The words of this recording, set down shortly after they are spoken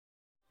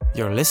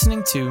You're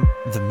listening to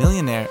the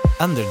Millionaire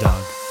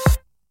Underdog.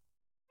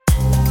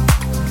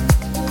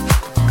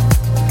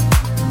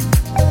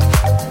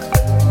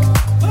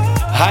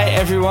 Hi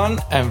everyone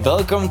and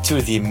welcome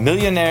to the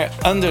Millionaire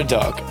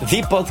Underdog,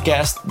 the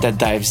podcast that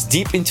dives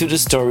deep into the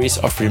stories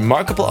of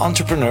remarkable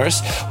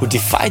entrepreneurs who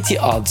defied the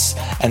odds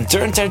and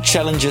turned their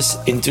challenges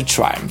into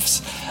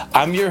triumphs.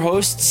 I'm your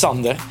host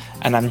Sander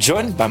and I'm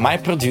joined by my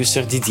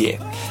producer Didier.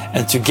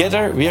 And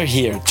together we are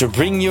here to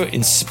bring you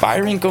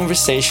inspiring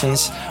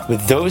conversations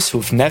with those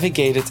who've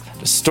navigated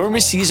the stormy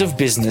seas of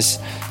business,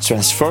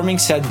 transforming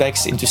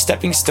setbacks into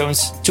stepping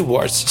stones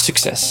towards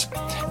success.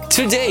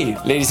 Today,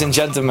 ladies and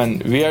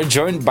gentlemen, we are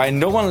joined by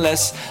no one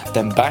less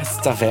than Bart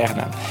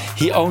Taveirne.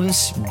 He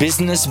owns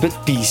Business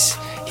But Peace.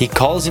 He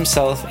calls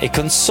himself a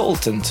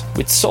consultant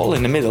with soul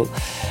in the middle,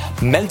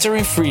 mentor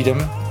in freedom,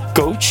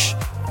 coach,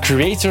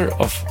 creator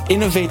of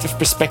innovative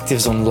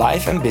perspectives on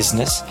life and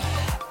business,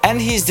 and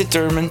he is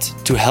determined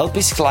to help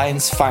his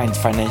clients find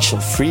financial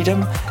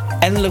freedom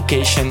and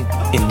location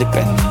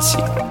independency.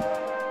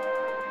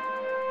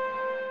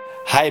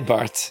 Hi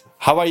Bart,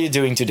 how are you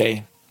doing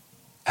today?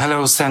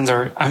 Hello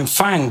Sander, I'm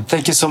fine,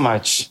 thank you so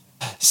much.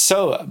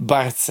 So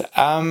Bart,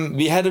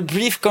 we had a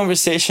brief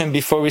conversation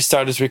before we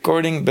started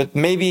recording, but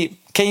maybe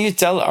can you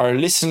tell our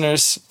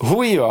listeners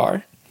who you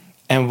are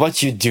and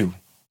what you do?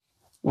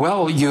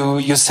 Well,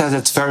 you said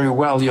it very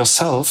well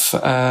yourself.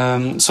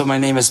 So my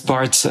name is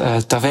Bart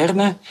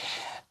Taveirne.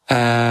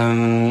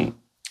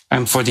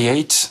 I'm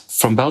 48,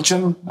 from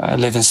Belgium. I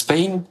live in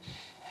Spain.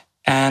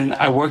 And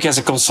I work as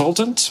a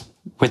consultant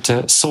with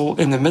the soul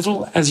in the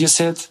middle, as you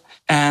said,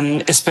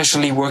 and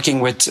especially working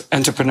with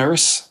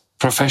entrepreneurs,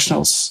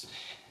 professionals,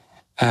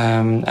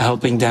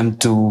 helping them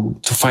to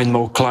find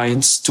more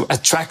clients, to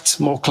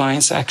attract more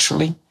clients,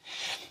 actually.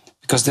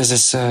 Because this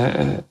is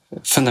a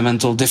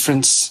fundamental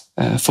difference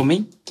for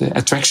me, the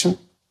attraction.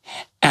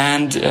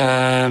 And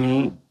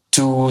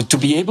to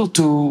be able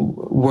to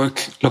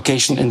work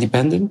location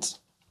independent,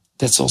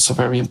 that's also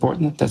very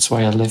important. That's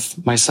why I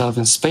live myself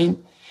in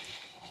Spain.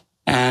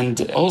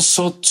 And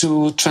also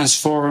to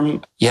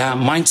transform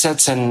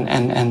mindsets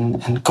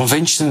and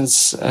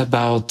conventions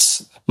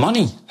about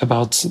money,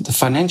 about the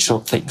financial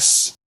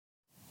things.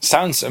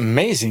 Sounds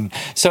amazing.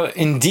 So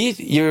indeed,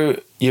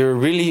 you're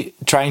really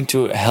trying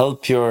to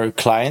help your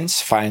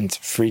clients find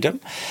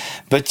freedom.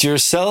 But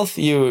yourself,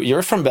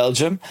 you're from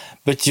Belgium,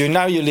 but you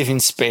live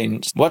in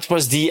Spain. What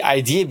was the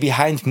idea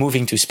behind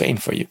moving to Spain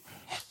for you?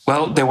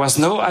 Well, there was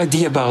no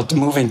idea about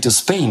moving to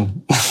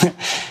Spain.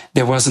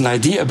 There was an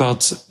idea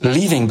about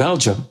leaving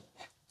Belgium.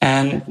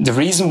 And the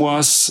reason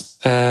was,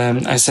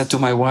 I said to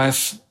my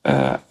wife,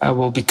 I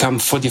will become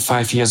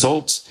 45 years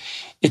old.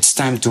 It's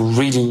time to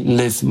really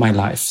live my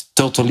life,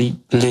 totally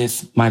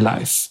live my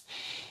life.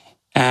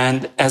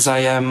 And as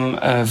I am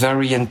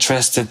very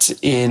interested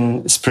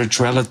in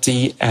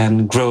spirituality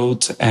and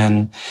growth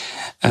and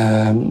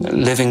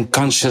living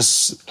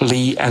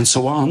consciously and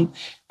so on,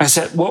 I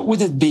said, what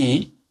would it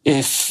be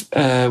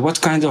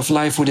what kind of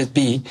life would it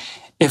be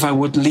if I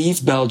would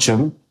leave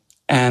Belgium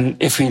and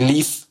if we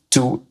leave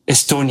to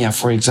Estonia,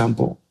 for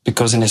example,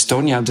 because in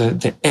Estonia,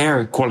 the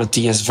air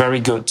quality is very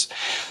good.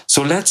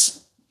 So let's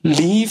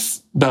leave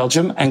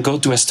Belgium and go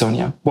to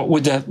Estonia. What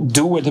would that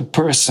do with a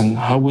person?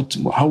 How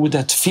would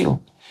that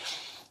feel?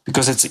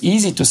 Because it's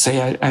easy to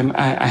say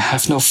I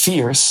have no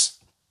fears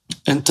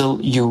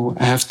until you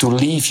have to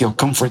leave your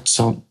comfort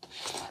zone.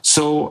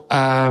 So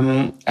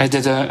I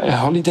did a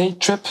holiday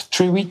trip,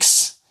 3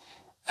 weeks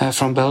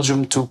from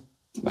Belgium to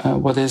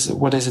what is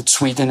it,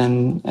 Sweden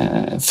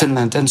and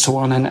Finland and so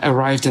on, and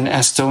arrived in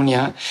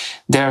Estonia.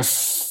 There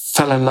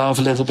fell in love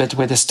a little bit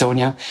with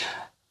Estonia.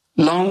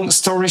 Long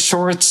story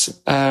short,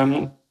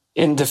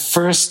 in the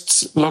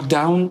first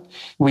lockdown,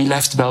 we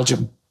left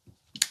Belgium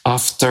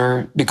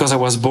because I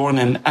was born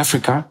in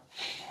Africa.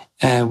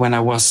 When I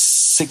was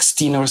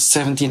 16 or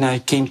 17, I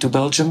came to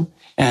Belgium.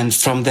 And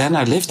from then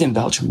I lived in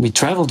Belgium. We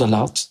traveled a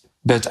lot,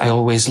 but I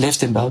always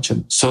lived in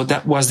Belgium. So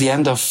that was the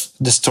end of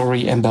the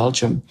story in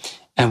Belgium.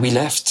 And we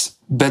left.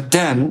 But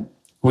then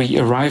we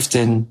arrived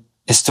in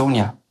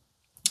Estonia.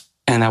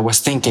 And I was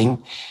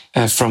thinking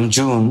from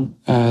June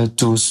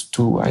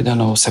to I don't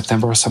know,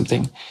 September or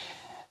something.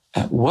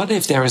 What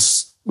if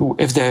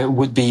there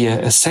would be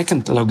a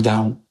second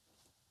lockdown?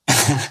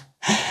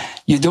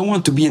 You don't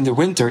want to be in the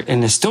winter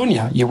in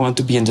Estonia. You want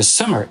to be in the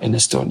summer in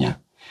Estonia.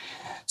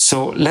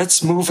 So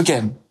let's move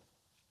again.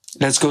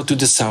 Let's go to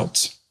the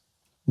south.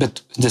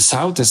 But the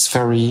south is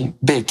very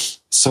big.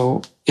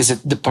 So is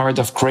it the part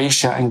of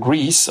Croatia and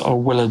Greece,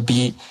 or will it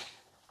be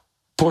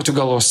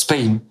Portugal or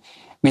Spain?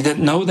 We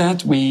didn't know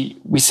that. We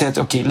said,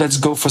 okay, let's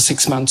go for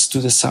 6 months to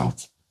the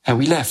south. And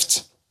we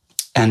left.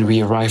 And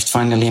we arrived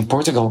finally in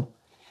Portugal.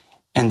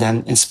 And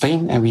then in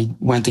Spain. And we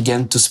went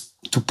again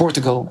to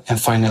Portugal. And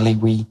finally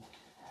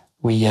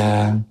we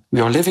are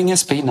living in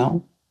Spain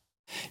now.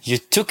 You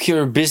took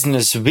your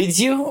business with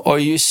you, or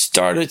you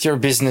started your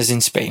business in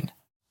Spain?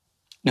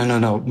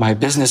 No. My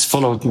business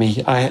followed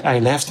me. I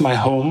left my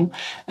home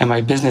and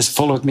my business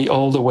followed me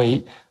all the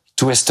way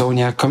to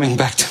Estonia, coming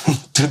back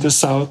to the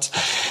south.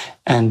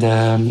 And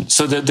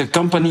so the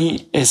company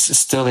is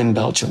still in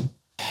Belgium.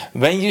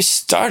 When you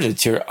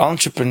started your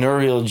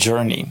entrepreneurial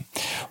journey,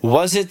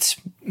 was it,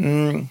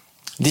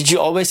 did you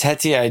always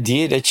have the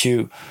idea that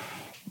you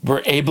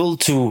were able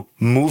to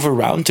move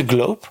around the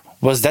globe?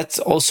 Was that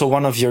also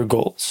one of your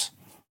goals?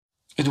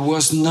 It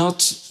was not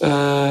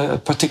a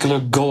particular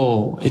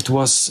goal.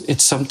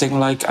 It's something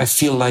like, I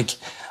feel like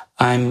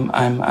I'm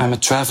a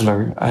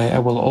traveler. I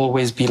will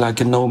always be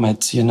like a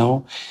nomad, you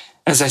know.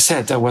 As I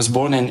said, I was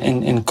born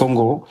in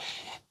Congo,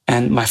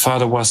 and my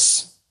father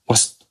was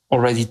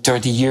already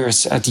 30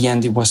 years. At the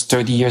end, it was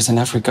 30 years in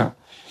Africa.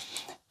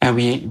 And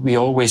we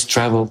always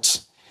traveled.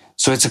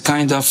 So it's a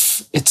kind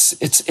of,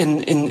 it's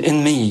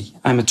in me.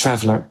 I'm a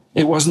traveler.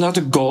 It was not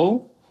a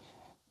goal,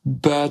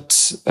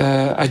 but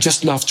I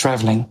just love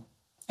traveling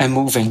and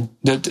moving.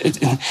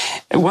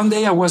 One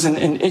day I was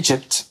in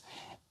Egypt,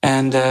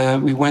 and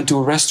we went to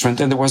a restaurant,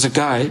 and there was a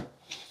guy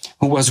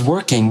who was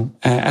working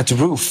at the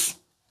roof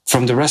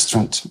from the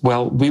restaurant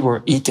while we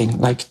were eating,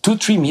 like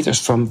 2-3 meters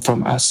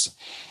from us.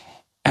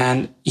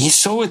 And he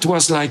saw it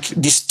was like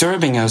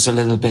disturbing us a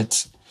little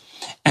bit.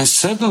 And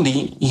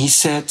suddenly he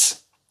said,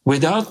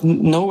 without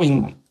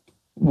knowing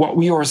what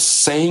we were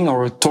saying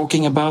or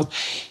talking about,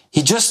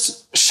 he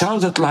just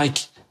shouted like,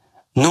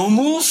 "No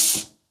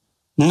move,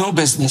 no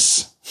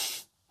business."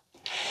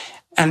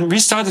 And we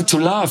started to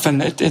laugh,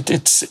 and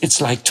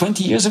it's like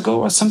 20 years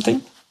ago or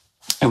something.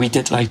 And we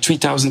did like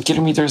 3,000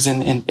 kilometers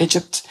in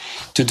Egypt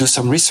to do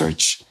some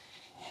research.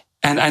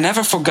 And I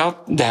never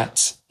forgot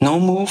that. No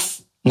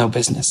move, no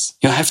business.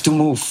 You have to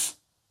move.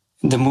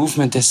 The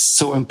movement is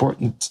so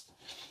important.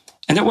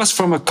 And it was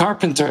from a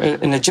carpenter,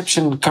 an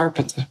Egyptian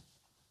carpenter.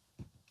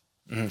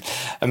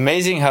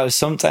 Amazing how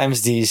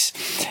sometimes these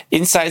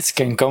insights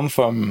can come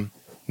from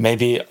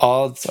maybe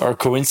odd or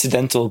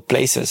coincidental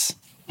places,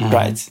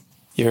 right?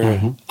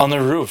 You're on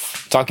a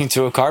roof talking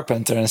to a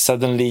carpenter, and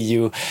suddenly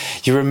you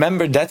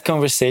remember that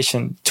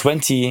conversation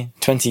 20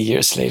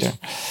 years later.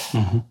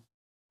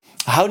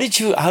 How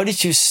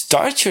did you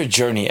start your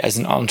journey as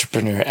an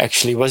entrepreneur?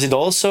 Actually, was it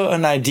also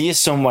an idea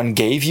someone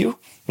gave you,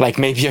 like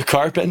maybe a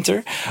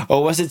carpenter,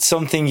 or was it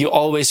something you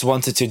always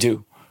wanted to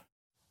do?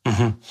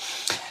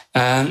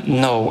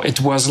 No,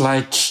 it was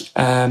like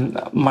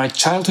my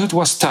childhood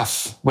was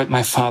tough with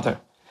my father.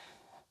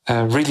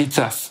 Really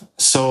tough.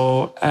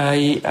 So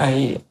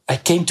I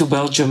came to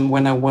Belgium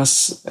when I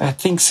was, I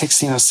think,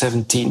 16 or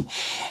 17,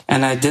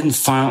 and I didn't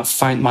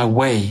find my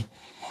way.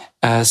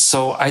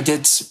 So I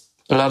did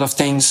a lot of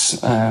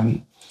things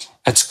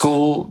at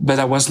school, but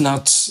I was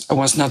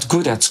not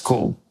good at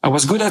school. I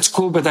was good at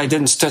school, but I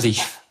didn't study.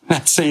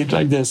 Let's say it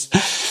like this.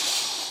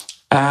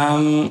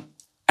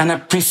 And I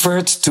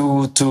preferred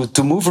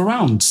to move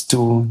around,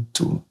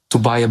 to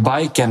buy a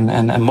bike and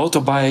a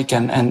motorbike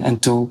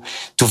and to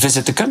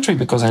visit the country,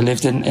 because I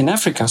lived in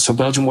Africa. So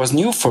Belgium was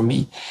new for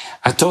me.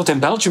 I thought in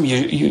Belgium,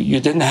 you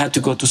didn't have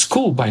to go to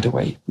school, by the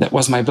way. That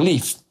was my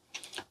belief,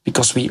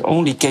 because we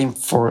only came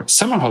for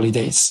summer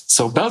holidays.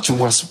 So Belgium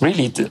was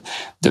really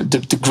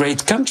the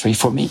great country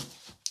for me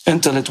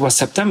until it was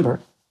September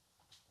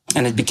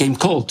and it became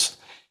cold.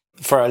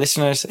 For our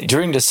listeners,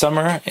 during the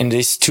summer, in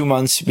these 2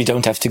 months, we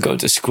don't have to go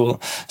to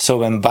school. So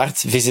when Bart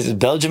visited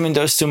Belgium in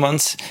those 2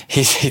 months,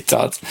 he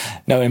thought,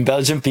 no, in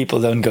Belgium, people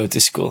don't go to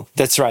school.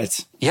 That's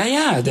right.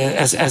 Yeah.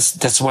 As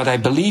that's what I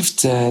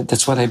believed.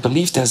 That's what I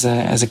believed as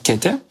a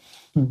kid. Eh?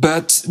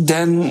 But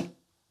then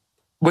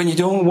when you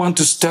don't want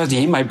to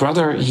study, my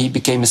brother, he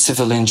became a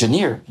civil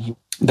engineer,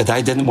 but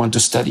I didn't want to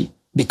study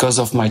because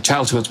of my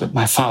childhood with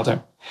my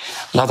father.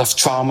 A lot of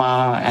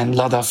trauma and a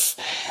lot of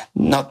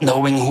not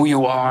knowing who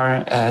you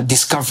are,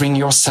 discovering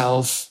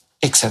yourself,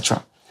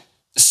 etc.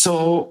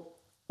 So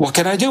what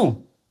can I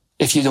do?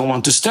 If you don't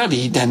want to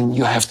study, then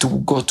you have to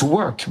go to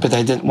work. But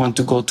I didn't want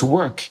to go to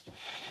work.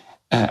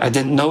 I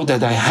didn't know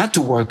that I had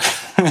to work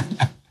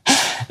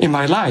in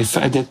my life.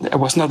 I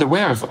was not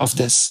aware of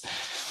this.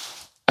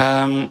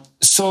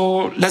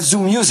 So let's do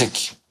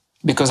music,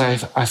 because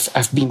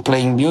I've been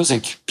playing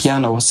music,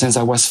 piano, since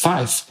I was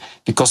 5,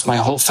 because my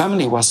whole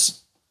family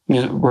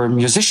were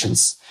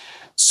musicians.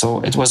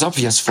 So it was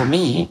obvious for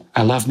me.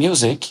 I love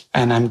music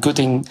and I'm good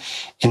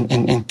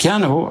in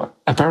piano,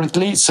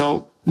 apparently.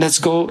 So let's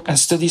go and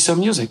study some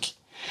music.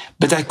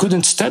 But I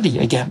couldn't study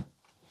again.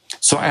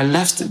 So I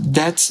left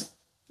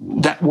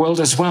that world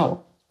as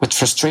well with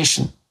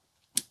frustration.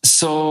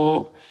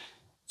 So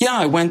yeah,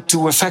 I went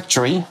to a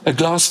factory, a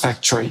glass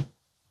factory,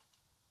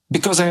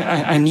 because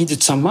I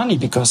needed some money,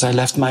 because I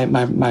left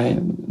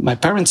my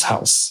parents'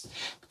 house,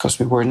 because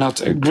we were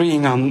not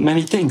agreeing on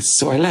many things.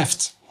 So I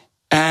left.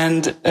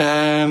 And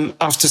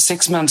after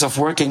 6 months of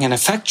working in a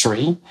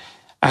factory,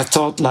 I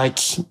thought, like,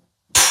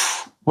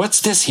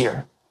 what's this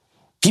here?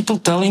 People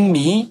telling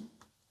me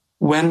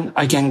when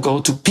I can go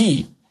to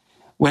pee,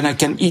 when I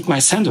can eat my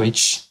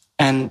sandwich,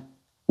 and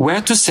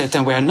where to sit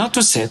and where not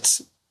to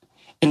sit.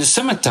 In the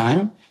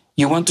summertime,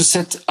 you want to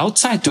sit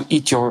outside to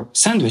eat your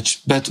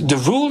sandwich, but the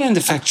rule in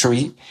the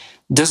factory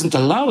doesn't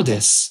allow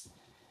this.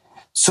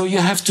 So you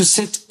have to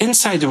sit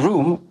inside the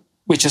room,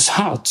 which is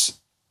hot.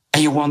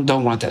 and you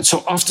don't want that.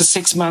 So after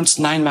 6 months,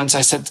 9 months,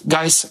 I said,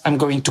 guys, I'm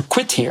going to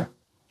quit here.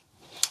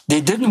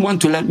 They didn't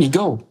want to let me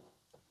go.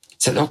 I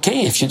said,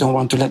 okay, if you don't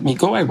want to let me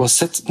go, I will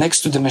sit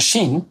next to the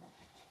machine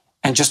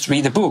and just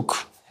read a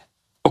book.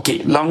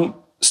 Okay, long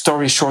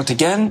story short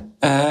again,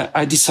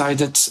 I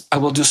decided I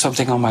will do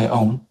something on my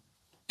own.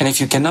 And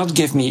if you cannot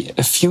give me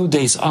a few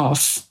days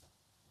off,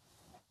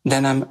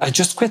 then I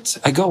just quit.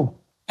 I go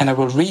and I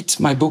will read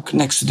my book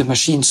next to the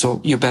machine. So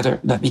you better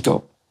let me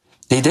go.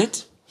 They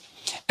did.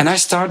 And I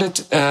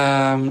started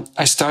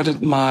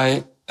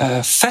my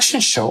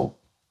fashion show.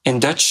 In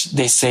Dutch,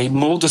 they say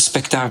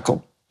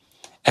modespektakel.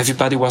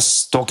 Everybody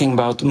was talking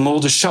about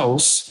mode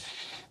shows,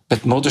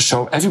 but mode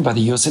show,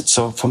 everybody used it.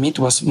 So for me, it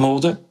was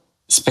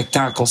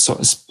modespektakel. So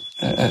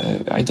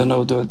I don't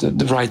know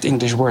the right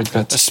English word,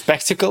 but a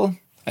spectacle.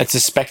 It's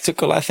a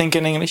spectacle, I think,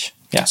 in English.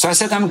 Yeah. So I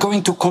said, I'm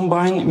going to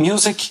combine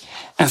music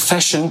and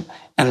fashion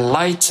and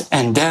light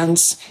and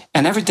dance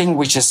and everything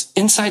which is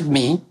inside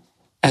me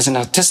as an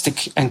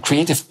artistic and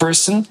creative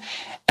person.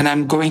 And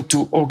I'm going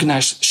to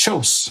organize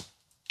shows.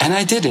 And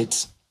I did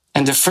it.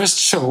 And the first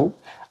show,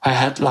 I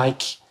had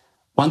like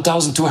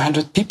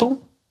 1,200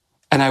 people.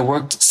 And I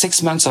worked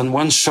 6 months on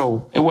one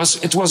show.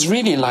 It was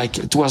really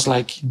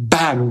like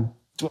bam,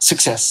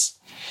 success.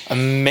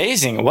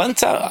 Amazing.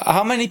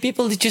 How many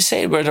people did you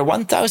say? Were there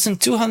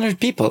 1,200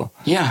 people?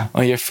 Yeah.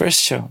 On your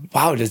first show?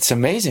 Wow, that's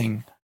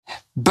amazing.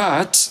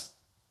 But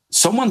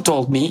someone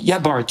told me, yeah,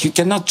 Bart, you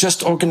cannot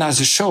just organize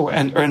a show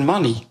and earn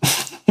money.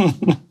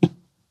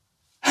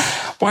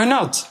 Why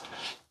not?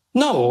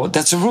 No,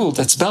 that's a rule.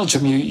 That's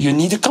Belgium. You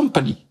need a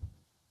company.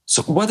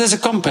 So what is a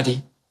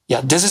company?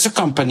 Yeah, this is a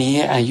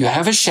company and you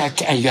have a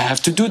check and you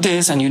have to do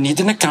this and you need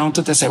an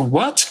accountant. I said,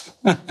 what?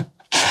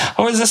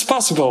 How is this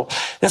possible?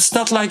 That's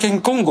not like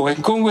in Congo.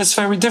 In Congo, it's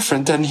very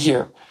different than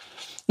here.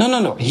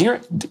 No.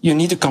 Here, you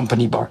need a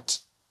company, Bart.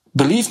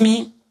 Believe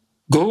me,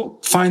 go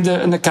find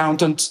an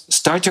accountant,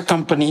 start your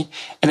company.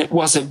 And it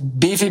was a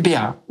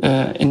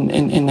BVBA.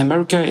 In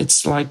America,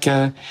 it's like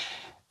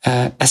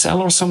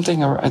SL or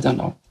something, or I don't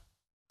know.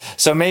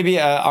 So maybe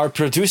our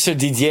producer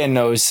Didier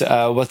knows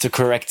what the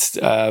correct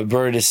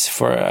word is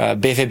for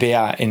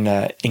BVBA in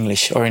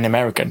English or in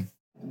American.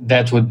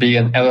 That would be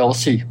an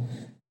LLC.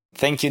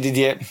 Thank you,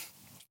 Didier.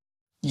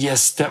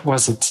 Yes, that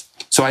was it.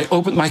 So I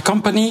opened my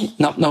company,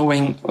 not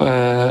knowing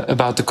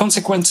about the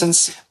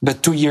consequences.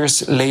 But 2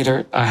 years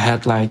later, I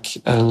had like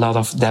a lot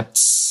of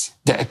debts.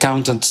 The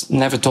accountant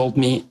never told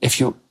me, if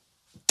you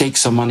take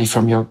some money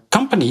from your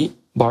company,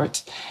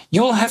 Bart,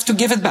 you will have to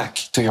give it back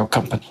to your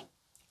company.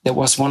 That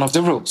was one of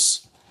the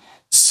rules.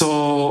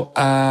 So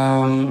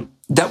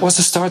that was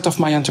the start of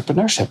my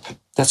entrepreneurship.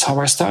 That's how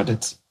I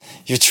started.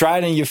 You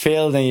tried and you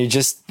failed and you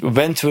just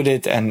went with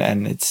it.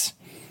 And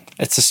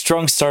it's a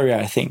strong story,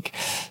 I think.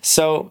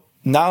 So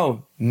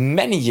now,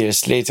 many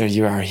years later,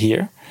 you are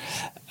here.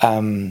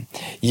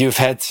 You've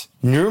had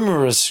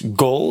numerous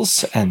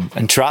goals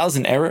and trials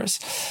and errors.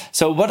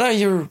 So what are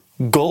your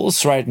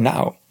goals right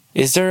now?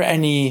 Is there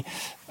any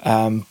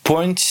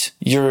point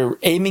you're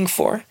aiming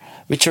for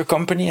with your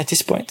company at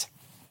this point?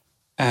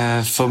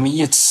 For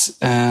me, it's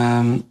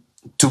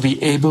to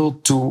be able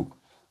to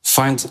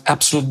find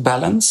absolute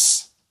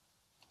balance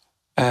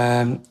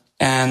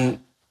and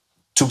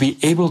to be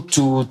able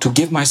to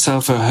give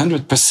myself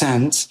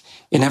 100%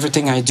 in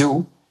everything I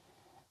do,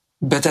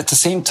 but at the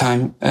same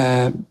time,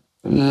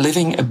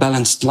 living a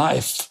balanced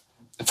life.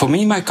 For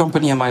me, my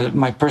company and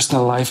my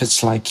personal life,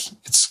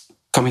 it's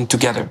coming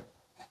together.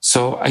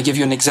 So I give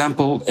you an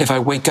example. If I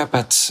wake up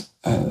at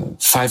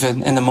 5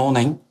 in the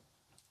morning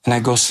and I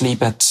go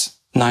sleep at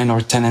 9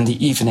 or 10 in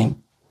the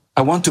evening,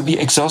 I want to be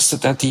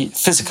exhausted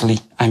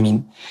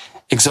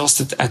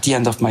exhausted at the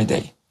end of my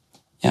day.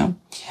 Yeah.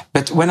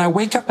 But when I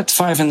wake up at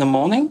 5 in the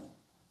morning,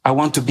 I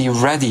want to be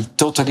ready,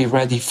 totally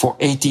ready for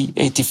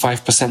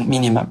 85%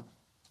 minimum.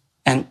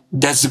 And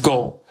that's the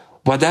goal.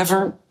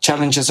 Whatever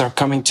challenges are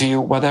coming to you,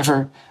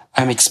 whatever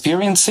I'm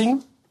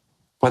experiencing,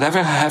 whatever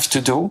I have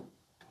to do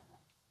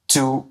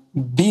to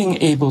being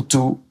able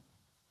to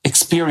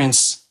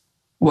experience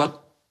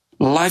what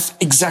life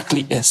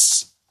exactly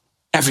is.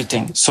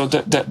 Everything. So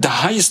the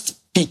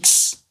highest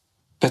peaks,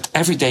 but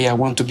every day I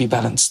want to be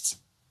balanced.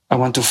 I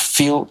want to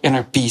feel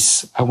inner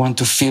peace. I want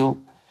to feel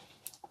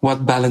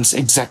what balance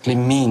exactly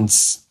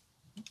means,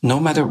 no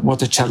matter what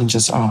the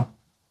challenges are.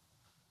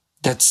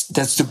 That's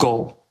the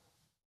goal.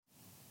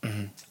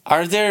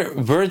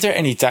 Mm-hmm. Were there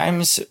any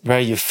times where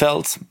you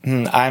felt,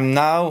 I'm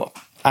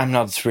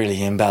not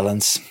really in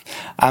balance.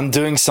 I'm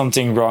doing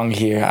something wrong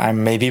here.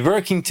 I'm maybe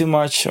working too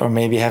much or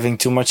maybe having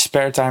too much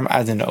spare time.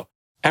 I don't know.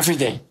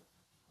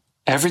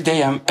 Every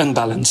day I'm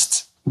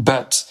unbalanced,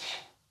 but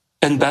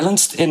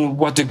unbalanced in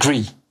what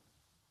degree?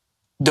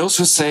 Those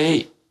who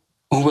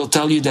will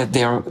tell you that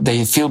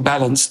they feel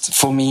balanced,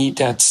 for me,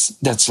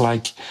 that's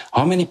like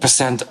how many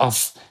 %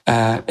 of,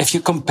 if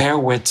you compare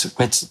with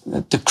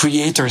the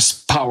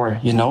creator's power,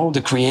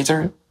 the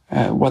creator,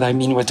 what I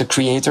mean with the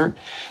creator,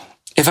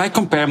 if I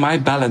compare my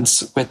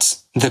balance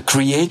with the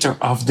creator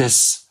of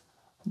this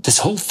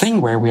whole thing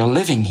where we are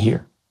living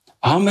here,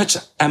 how much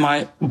am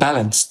I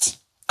balanced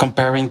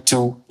comparing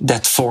to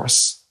that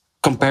force,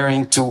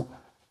 comparing to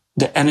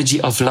the energy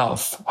of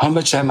love. How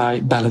much am I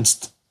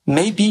balanced?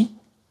 Maybe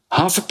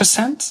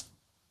 0.5%.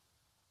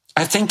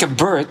 I think a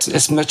bird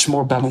is much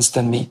more balanced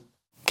than me.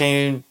 Can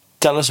you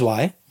tell us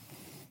why?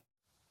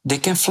 They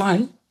can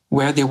fly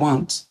where they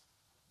want.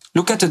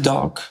 Look at a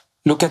dog.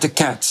 Look at a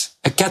cat.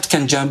 A cat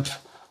can jump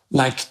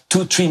like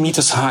 2-3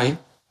 meters high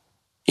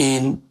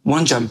in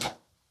one jump.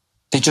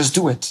 They just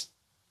do it.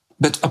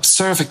 But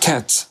observe a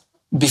cat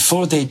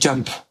before they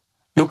jump.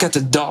 Look at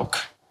a dog.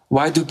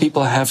 Why do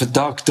people have a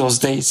dog those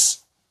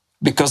days?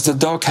 Because the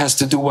dog has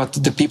to do what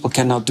the people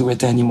cannot do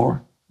it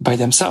anymore by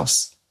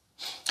themselves.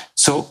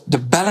 So the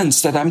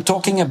balance that I'm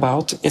talking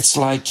about, it's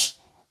like,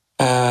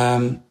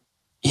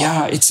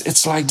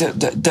 it's like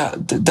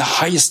the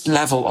highest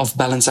level of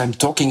balance I'm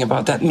talking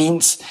about. That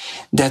means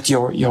that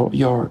you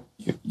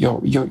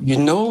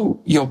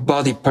know your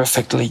body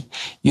perfectly.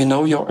 You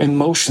know your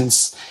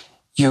emotions.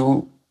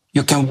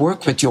 You can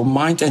work with your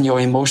mind and your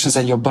emotions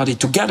and your body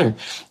together.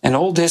 And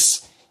all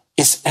this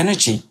is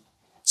energy.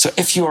 So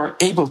if you are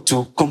able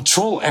to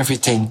control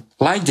everything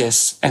like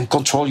this and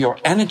control your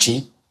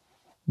energy,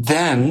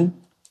 then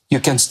you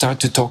can start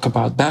to talk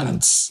about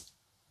balance.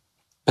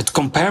 But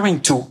comparing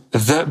to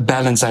the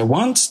balance I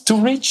want to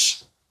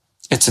reach,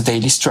 it's a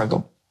daily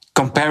struggle.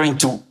 Comparing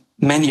to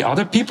many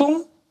other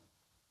people,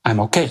 I'm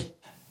okay.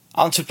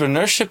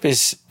 Entrepreneurship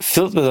is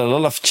filled with a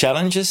lot of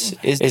challenges.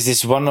 Is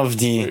this one of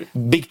the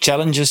big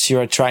challenges you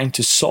are trying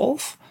to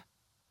solve?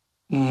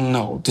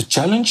 No, the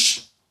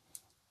challenge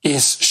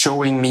is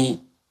showing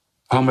me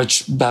how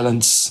much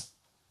balance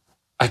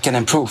I can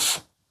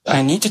improve.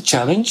 I need a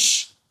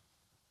challenge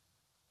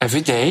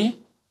every day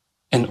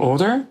in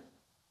order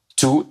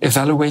to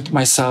evaluate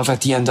myself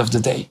at the end of the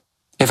day.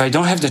 If I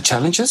don't have the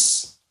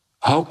challenges,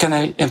 how can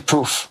I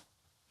improve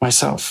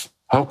myself?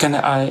 How can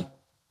I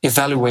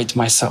evaluate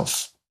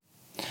myself?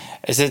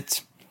 Is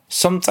it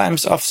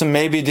sometimes, often,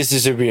 maybe this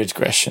is a weird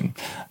question,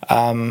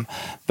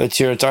 but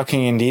you're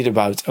talking indeed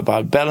about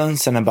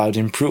balance and about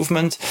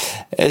improvement.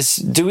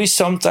 Do we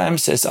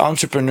sometimes, as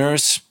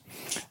entrepreneurs,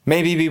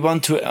 maybe we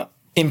want to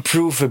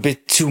improve a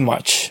bit too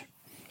much?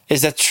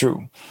 Is that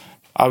true?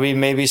 Are we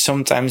maybe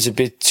sometimes a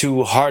bit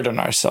too hard on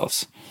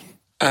ourselves?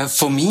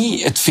 For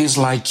me, it feels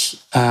like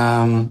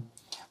the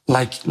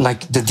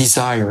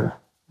desire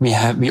we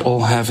have. We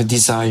all have a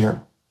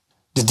desire.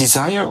 The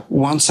desire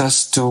wants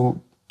us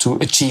to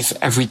achieve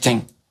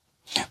everything.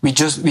 We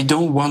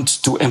don't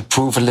want to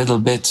improve a little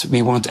bit.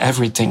 We want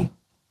everything.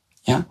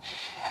 Yeah.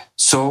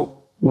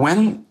 So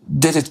when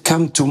did it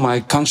come to my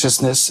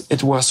consciousness?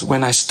 It was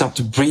when I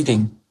stopped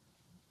breathing.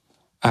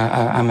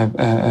 I'm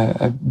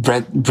a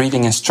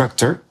breathing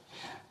instructor.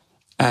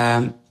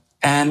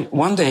 And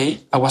one day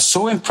I was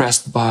so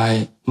impressed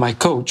by my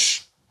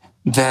coach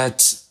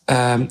that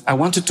I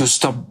wanted to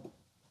stop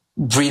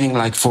breathing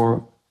like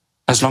for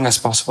as long as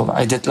possible.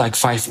 I did like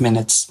 5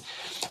 minutes.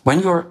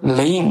 When you're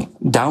laying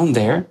down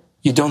there,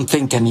 you don't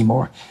think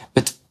anymore.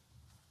 But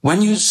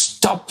when you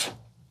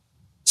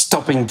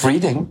stopping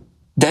breathing,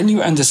 then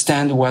you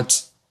understand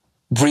what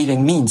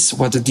breathing means,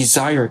 what the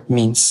desire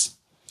means.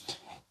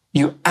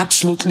 You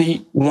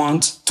absolutely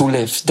want to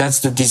live. That's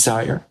the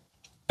desire.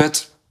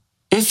 But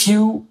if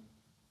you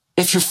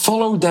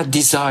follow that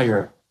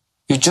desire,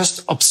 you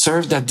just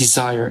observe that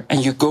desire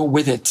and you go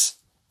with it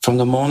from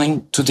the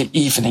morning to the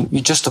evening.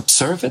 You just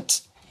observe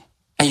it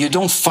and you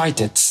don't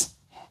fight it.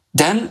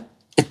 Then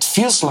it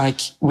feels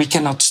like we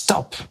cannot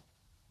stop.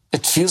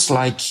 It feels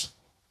like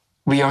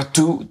we are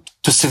too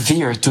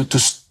severe,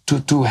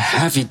 too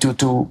heavy,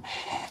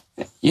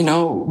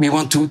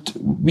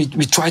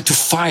 we try to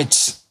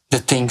fight the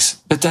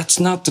things, but that's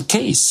not the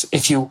case.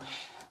 If you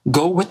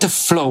go with the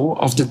flow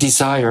of the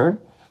desire,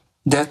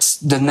 that's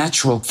the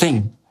natural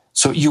thing.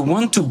 So you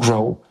want to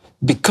grow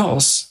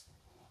because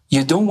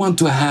you don't want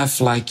to have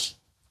like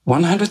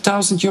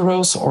 100,000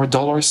 euros or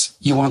dollars.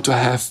 You want to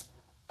have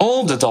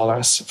all the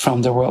dollars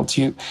from the world.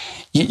 You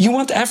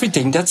want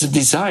everything. That's a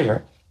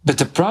desire. But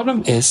the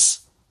problem is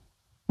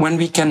when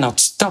we cannot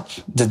stop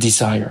the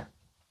desire,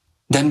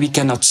 then we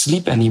cannot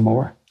sleep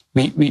anymore.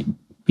 We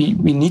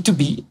need to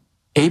be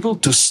able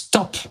to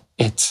stop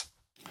it.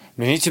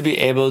 We need to be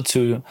able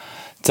to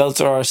tell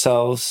to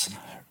ourselves,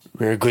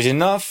 we're good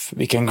enough,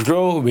 we can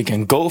grow, we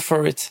can go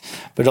for it,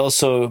 but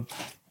also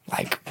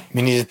like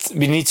we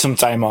need some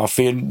time off.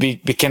 We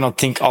cannot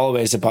think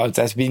always about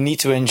that. We need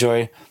to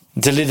enjoy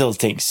the little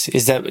things.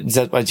 Is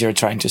that what you're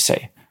trying to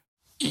say?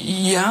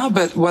 Yeah,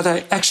 but what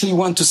I actually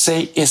want to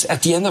say is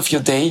at the end of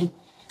your day,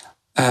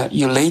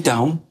 you lay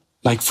down,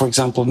 like for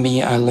example,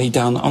 me, I lay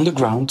down on the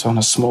ground on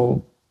a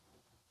small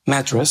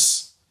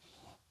mattress,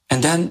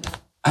 and then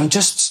I'm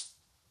just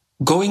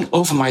going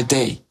over my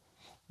day.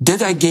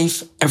 Did I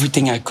give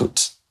everything I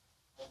could?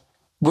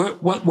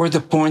 What were the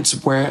points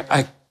where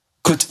I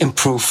could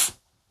improve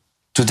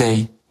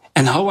today?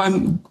 And how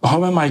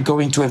am I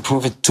going to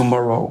improve it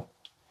tomorrow?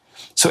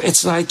 So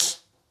it's like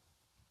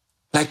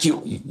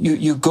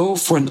you go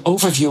for an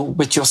overview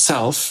with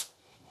yourself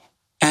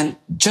and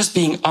just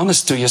being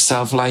honest to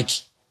yourself, like,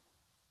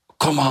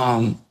 come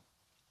on,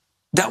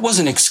 that was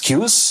an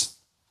excuse,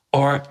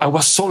 or I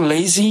was so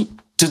lazy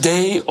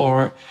today,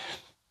 or,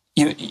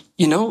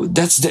 you know,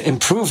 that's the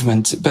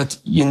improvement. But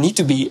you need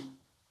to be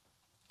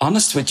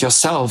honest with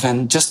yourself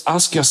and just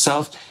ask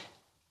yourself,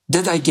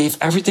 did I give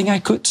everything I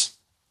could?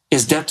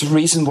 Is that the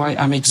reason why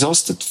I'm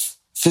exhausted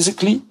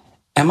physically?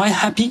 Am I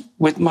happy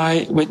with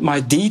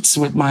my deeds,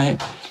 with my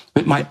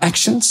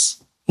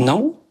actions?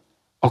 No?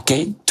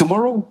 Okay,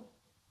 tomorrow,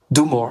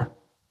 do more.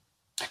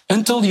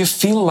 Until you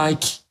feel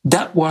like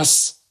that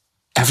was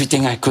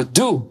everything I could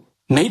do.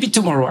 Maybe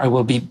tomorrow I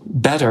will be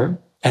better,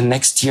 and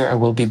next year I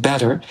will be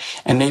better,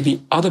 and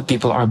maybe other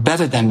people are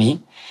better than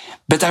me.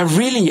 But I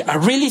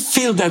really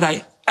feel that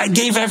I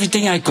gave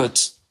everything I could.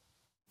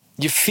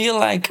 You feel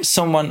like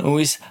someone who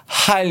is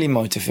highly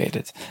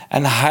motivated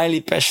and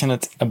highly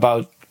passionate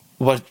about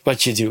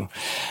what you do.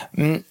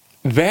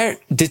 Where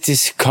did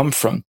this come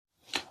from?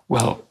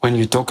 Well, when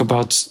you talk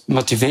about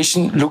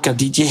motivation, look at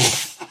DJ.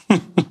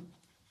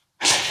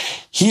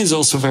 He is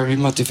also very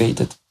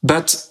motivated.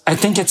 But I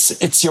think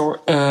it's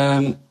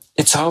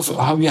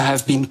how you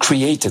have been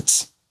created.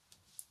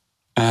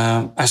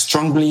 I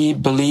strongly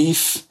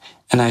believe,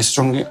 and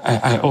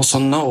I also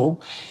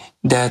know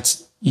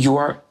that you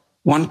are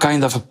one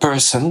kind of a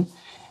person,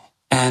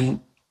 and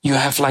you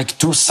have like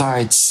two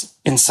sides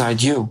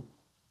inside you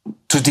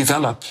to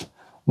develop.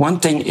 One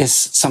thing is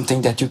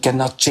something that you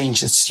cannot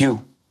change, it's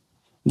you.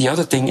 The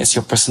other thing is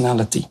your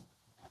personality.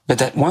 But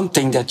that one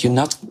thing that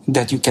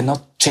you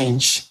cannot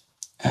change,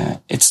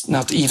 it's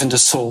not even the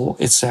soul,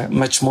 it's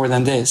much more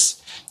than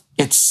this.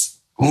 It's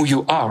who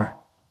you are.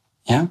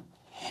 Yeah.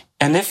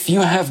 And if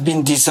you have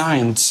been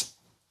designed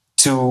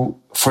to,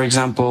 for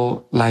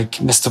example,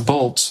 like Mr.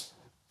 Bolt,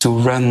 to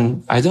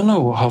run, I don't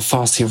know how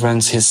fast he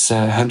runs his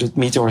 100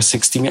 meter or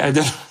 60 meter. I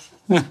don't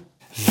know.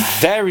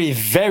 Very,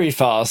 very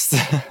fast.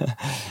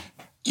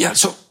 Yeah.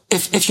 So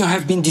if you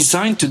have been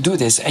designed to do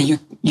this, and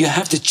you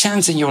have the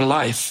chance in your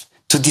life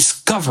to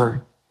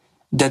discover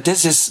that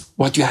this is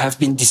what you have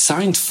been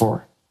designed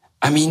for.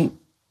 I mean,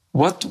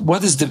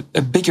 what is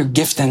a bigger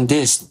gift than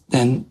this,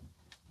 than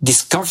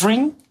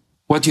discovering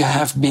what you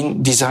have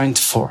been designed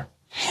for?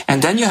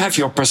 And then you have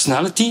your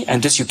personality,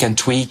 and this you can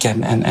tweak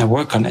and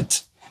work on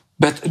it.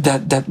 But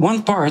that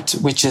one part,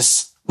 which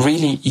is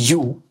really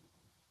you.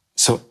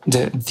 So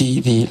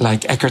the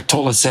like Eckhart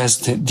Tolle says,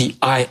 the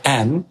I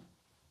am.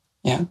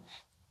 Yeah.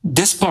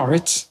 This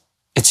part,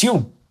 it's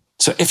you.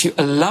 So if you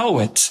allow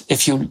it,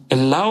 if you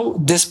allow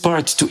this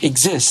part to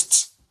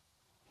exist,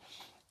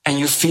 and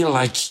you feel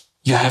like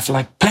you have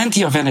like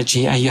plenty of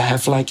energy, and you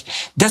have like,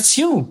 that's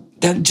you,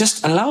 then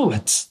just allow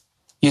it.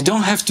 You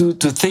don't have to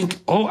think,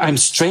 oh, I'm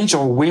strange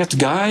or weird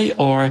guy,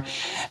 or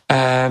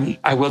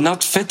I will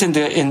not fit in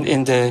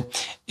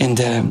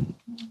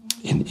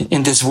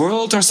this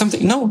world or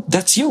something. No,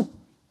 that's you.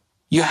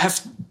 You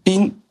have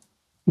been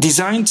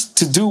designed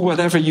to do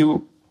whatever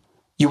you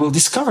will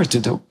discover to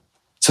do.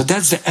 So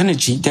that's the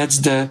energy, that's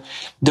the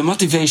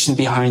motivation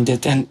behind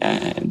it, and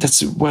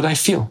that's what I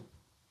feel.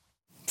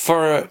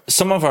 For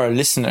some of our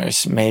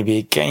listeners,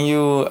 maybe, can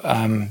you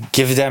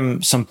give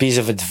them some piece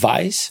of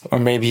advice or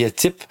maybe a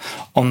tip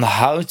on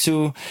how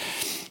to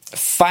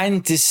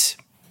find this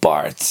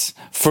part?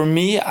 For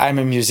me, I'm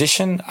a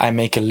musician. I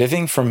make a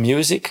living from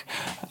music,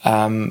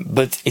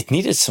 but it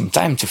needed some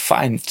time to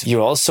find.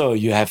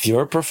 You have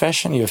your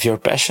profession, you have your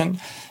passion.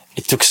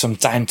 It took some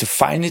time to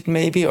find it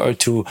maybe, or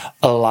to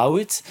allow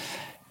it.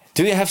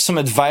 Do you have some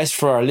advice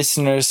for our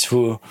listeners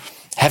who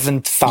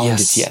haven't found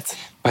it yet?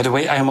 By the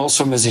way, I am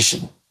also a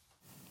musician.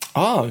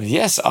 Oh,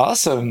 yes.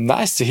 Awesome.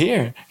 Nice to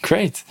hear.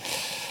 Great.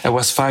 I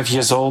was 5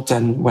 years old,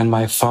 and when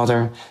my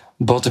father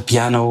bought a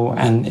piano,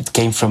 and it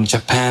came from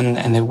Japan,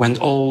 and it went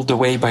all the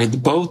way by the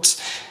boat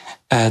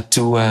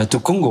to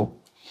Congo.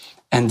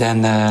 And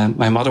then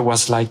my mother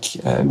was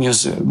like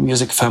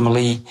music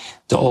family,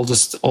 the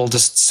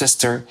oldest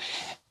sister,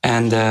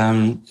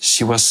 and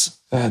she was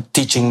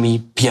teaching me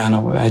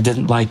piano. I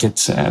didn't like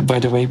it, by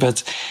the way,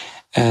 but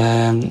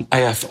I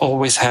have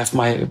always have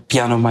my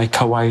piano, my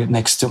kawaii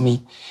next to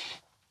me.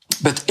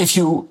 But if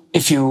you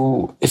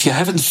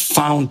haven't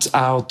found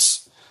out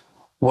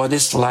what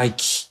is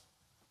like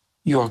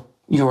you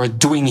are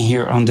doing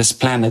here on this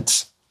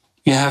planet,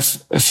 you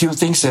have a few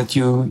things that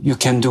you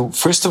can do.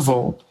 First of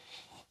all,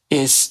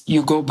 is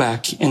you go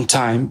back in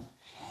time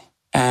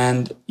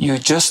and you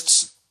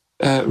just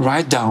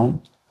write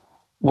down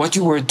what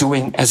you were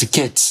doing as a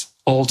kid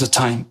all the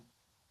time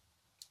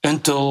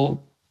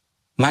until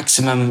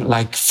maximum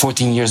like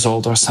 14 years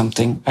old or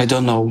something. I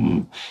don't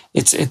know.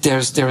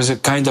 There's a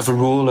kind of a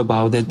rule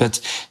about it, but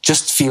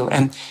just feel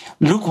and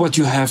look what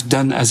you have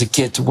done as a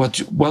kid.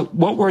 What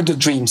were the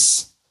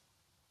dreams?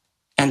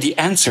 And the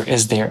answer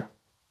is there.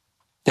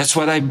 That's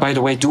what I, by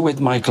the way, do with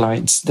my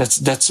clients.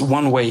 That's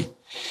one way.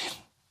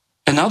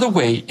 Another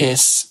way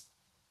is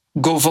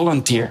go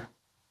volunteer.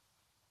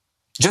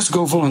 Just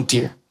go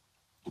volunteer.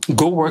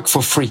 Go work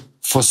for free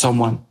for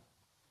someone.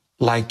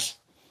 Like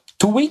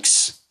 2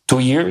 weeks, 2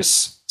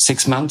 years,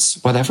 6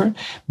 months, whatever.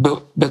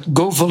 But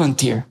go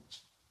volunteer.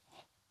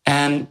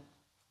 And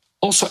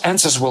also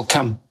answers will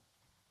come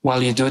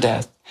while you do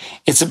that.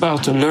 It's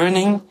about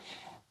learning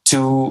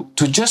to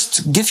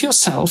just give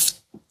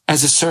yourself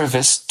as a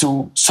service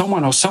to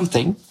someone or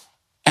something.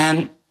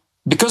 And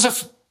because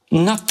of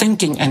not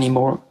thinking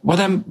anymore, what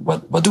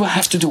do I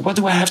have to do? What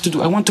do I have to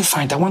do? I want to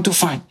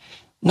find.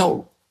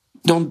 No,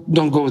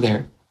 don't go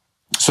there.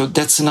 So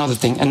that's another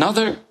thing.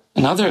 Another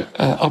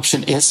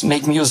option is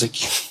make music.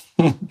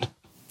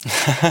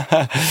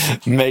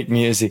 Make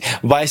music.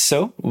 Why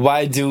so?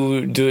 Why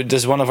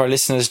does one of our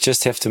listeners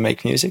just have to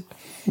make music?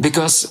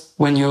 Because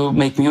when you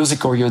make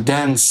music or you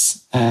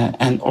dance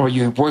or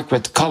you work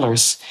with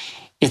colors,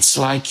 it's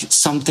like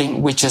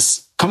something which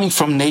is coming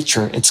from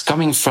nature. It's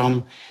coming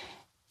from,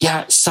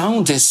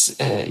 sound is,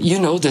 you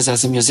know this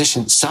as a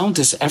musician, sound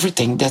is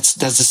everything. That's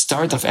the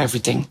start of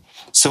everything.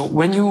 So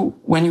when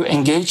you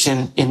engage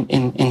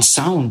in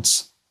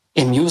sounds,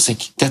 in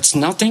music, that's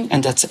nothing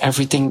and that's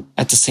everything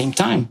at the same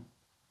time.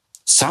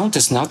 Sound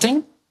is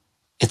nothing,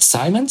 it's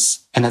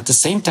silence, and at the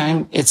same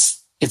time,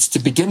 it's the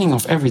beginning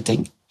of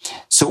everything.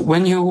 So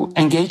when you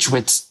engage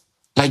with,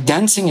 like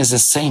dancing is the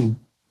same.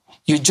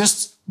 You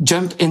just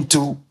jump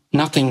into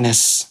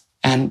nothingness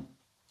and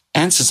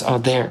answers are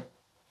there.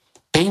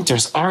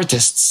 Painters,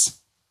 artists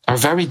are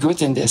very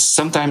good in this.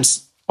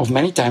 Sometimes, or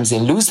many times, they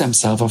lose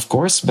themselves, of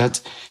course,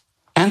 but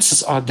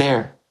answers are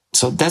there.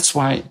 So that's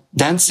why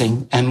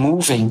dancing and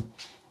moving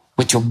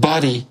with your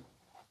body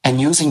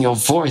and using your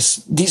voice,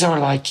 these are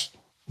like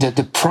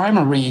the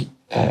primary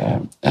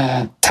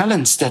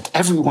talents that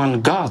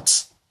everyone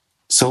got.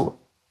 So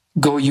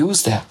go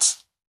use that.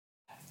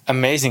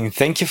 Amazing.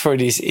 Thank you for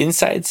these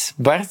insights,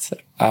 Bart.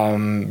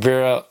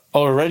 We're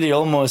already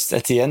almost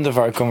at the end of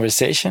our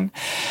conversation,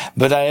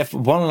 but I have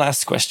one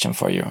last question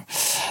for you.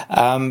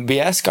 We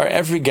ask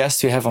every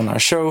guest we have on our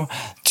show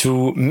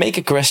to make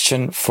a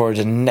question for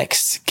the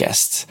next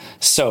guest.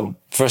 So,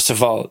 first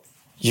of all,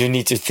 you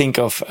need to think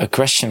of a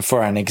question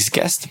for our next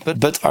guest,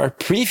 but our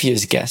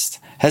previous guest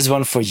has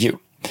one for you.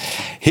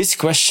 His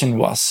question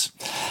was,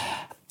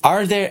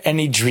 are there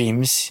any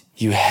dreams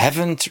you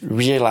haven't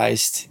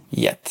realized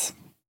yet?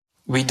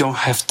 We don't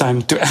have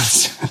time to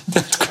answer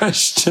that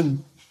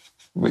question.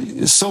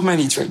 So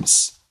many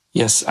dreams.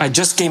 Yes, I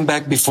just came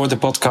back before the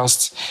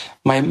podcast.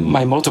 My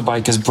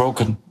motorbike is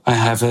broken. I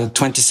have a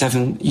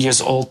 27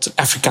 years old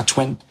Africa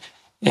Twin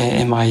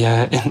and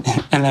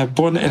I'm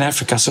born in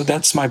Africa, so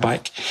that's my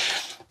bike.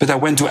 But I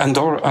went to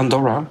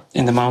Andorra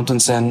in the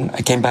mountains and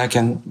I came back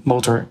and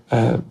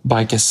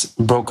bike is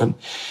broken.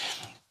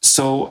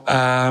 So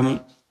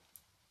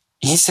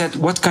he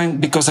said,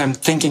 because I'm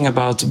thinking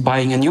about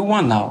buying a new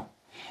one now.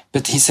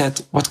 But he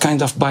said, what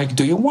kind of bike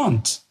do you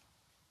want?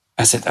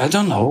 I said, I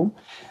don't know.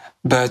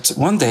 But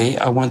one day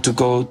I want to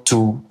go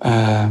to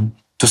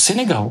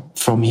Senegal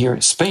from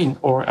here, Spain,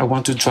 or I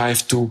want to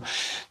drive to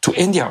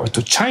India or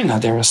to China.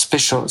 There are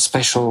special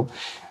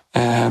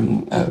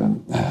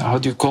how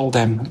do you call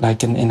them?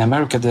 Like in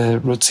America, the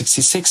Route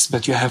 66,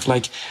 but you have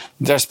like...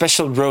 There are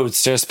special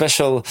roads, there are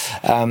special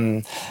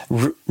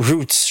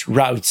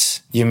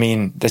routes, you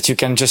mean, that you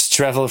can just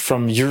travel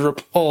from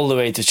Europe all the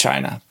way to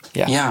China.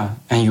 Yeah,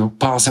 and you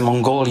pass in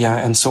Mongolia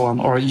and so on.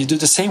 Or you do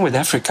the same with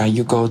Africa.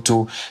 You go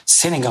to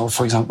Senegal,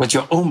 for example, with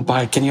your own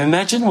bike. Can you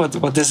imagine what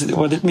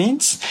it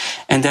means?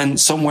 And then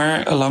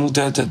somewhere along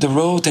the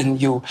road,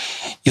 and you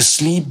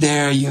sleep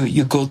there.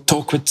 You go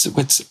talk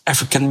with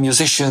African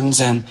musicians,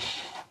 and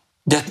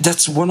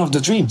that's one of the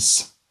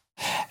dreams.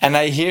 And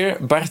I hear,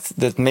 Bart,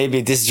 that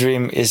maybe this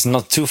dream is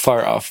not too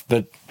far off,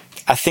 but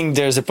I think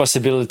there's a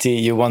possibility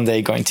you're one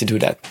day going to do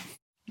that.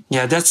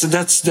 Yeah,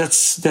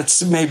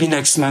 that's maybe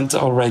next month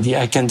already.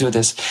 I can do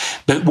this.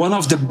 But one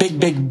of the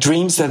big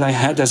dreams that I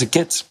had as a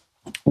kid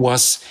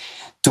was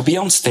to be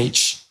on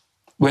stage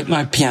with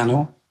my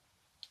piano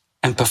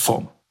and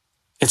perform.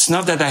 It's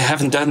not that I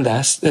haven't done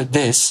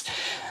this,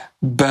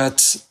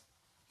 but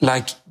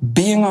like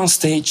being on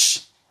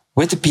stage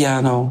with the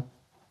piano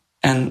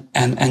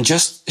and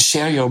just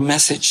share your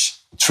message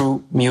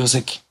through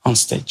music on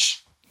stage.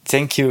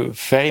 Thank you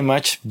very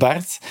much,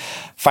 Bart.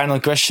 Final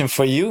question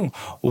for you.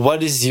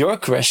 What is your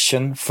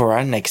question for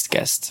our next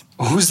guest?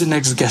 Who's the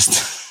next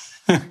guest?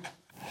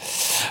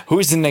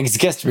 Who's the next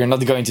guest? We're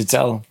not going to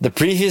tell. The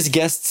previous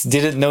guests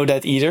didn't know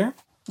that either.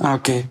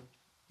 Okay.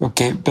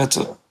 But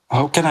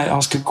how can I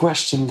ask a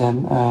question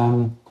then?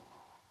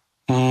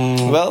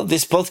 Well,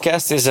 this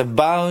podcast is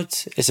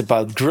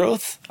about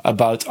growth,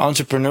 about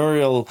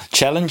entrepreneurial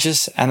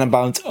challenges, and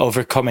about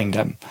overcoming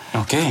them.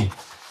 Okay.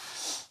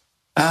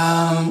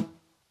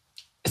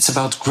 It's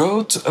about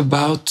growth,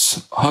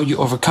 about how you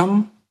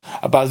overcome.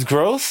 About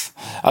growth,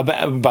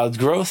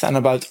 and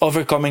about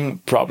overcoming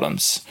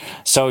problems.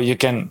 So you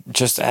can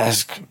just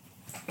ask,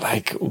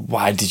 like,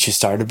 why did you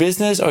start a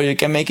business? Or you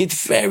can make it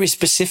very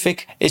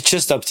specific. It's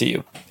just up to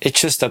you.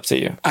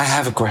 I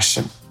have a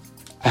question.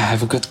 I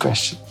have a good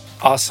question.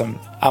 Awesome.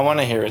 I want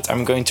to hear it.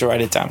 I'm going to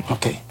write it down.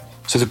 Okay.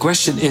 So the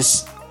question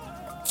is,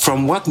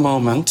 from what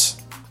moment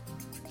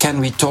can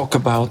we talk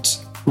about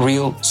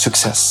real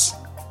success?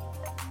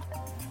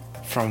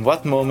 From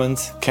what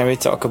moment can we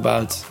talk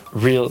about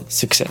real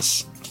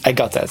success? I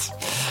got that.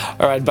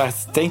 All right, Bart,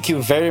 thank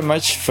you very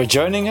much for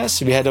joining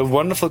us. We had a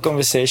wonderful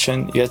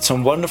conversation. You had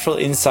some wonderful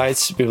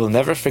insights we will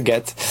never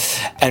forget.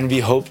 And we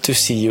hope to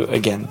see you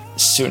again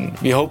soon.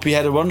 We hope you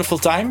had a wonderful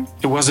time.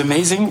 It was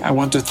amazing. I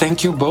want to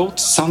thank you both,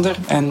 Sander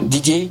and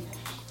Didier,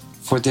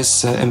 for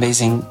this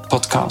amazing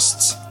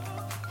podcast.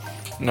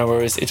 No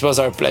worries. It was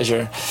our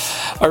pleasure.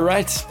 All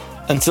right.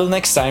 Until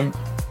next time.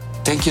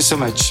 Thank you so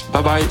much.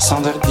 Bye-bye,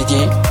 Sander,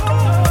 Didier.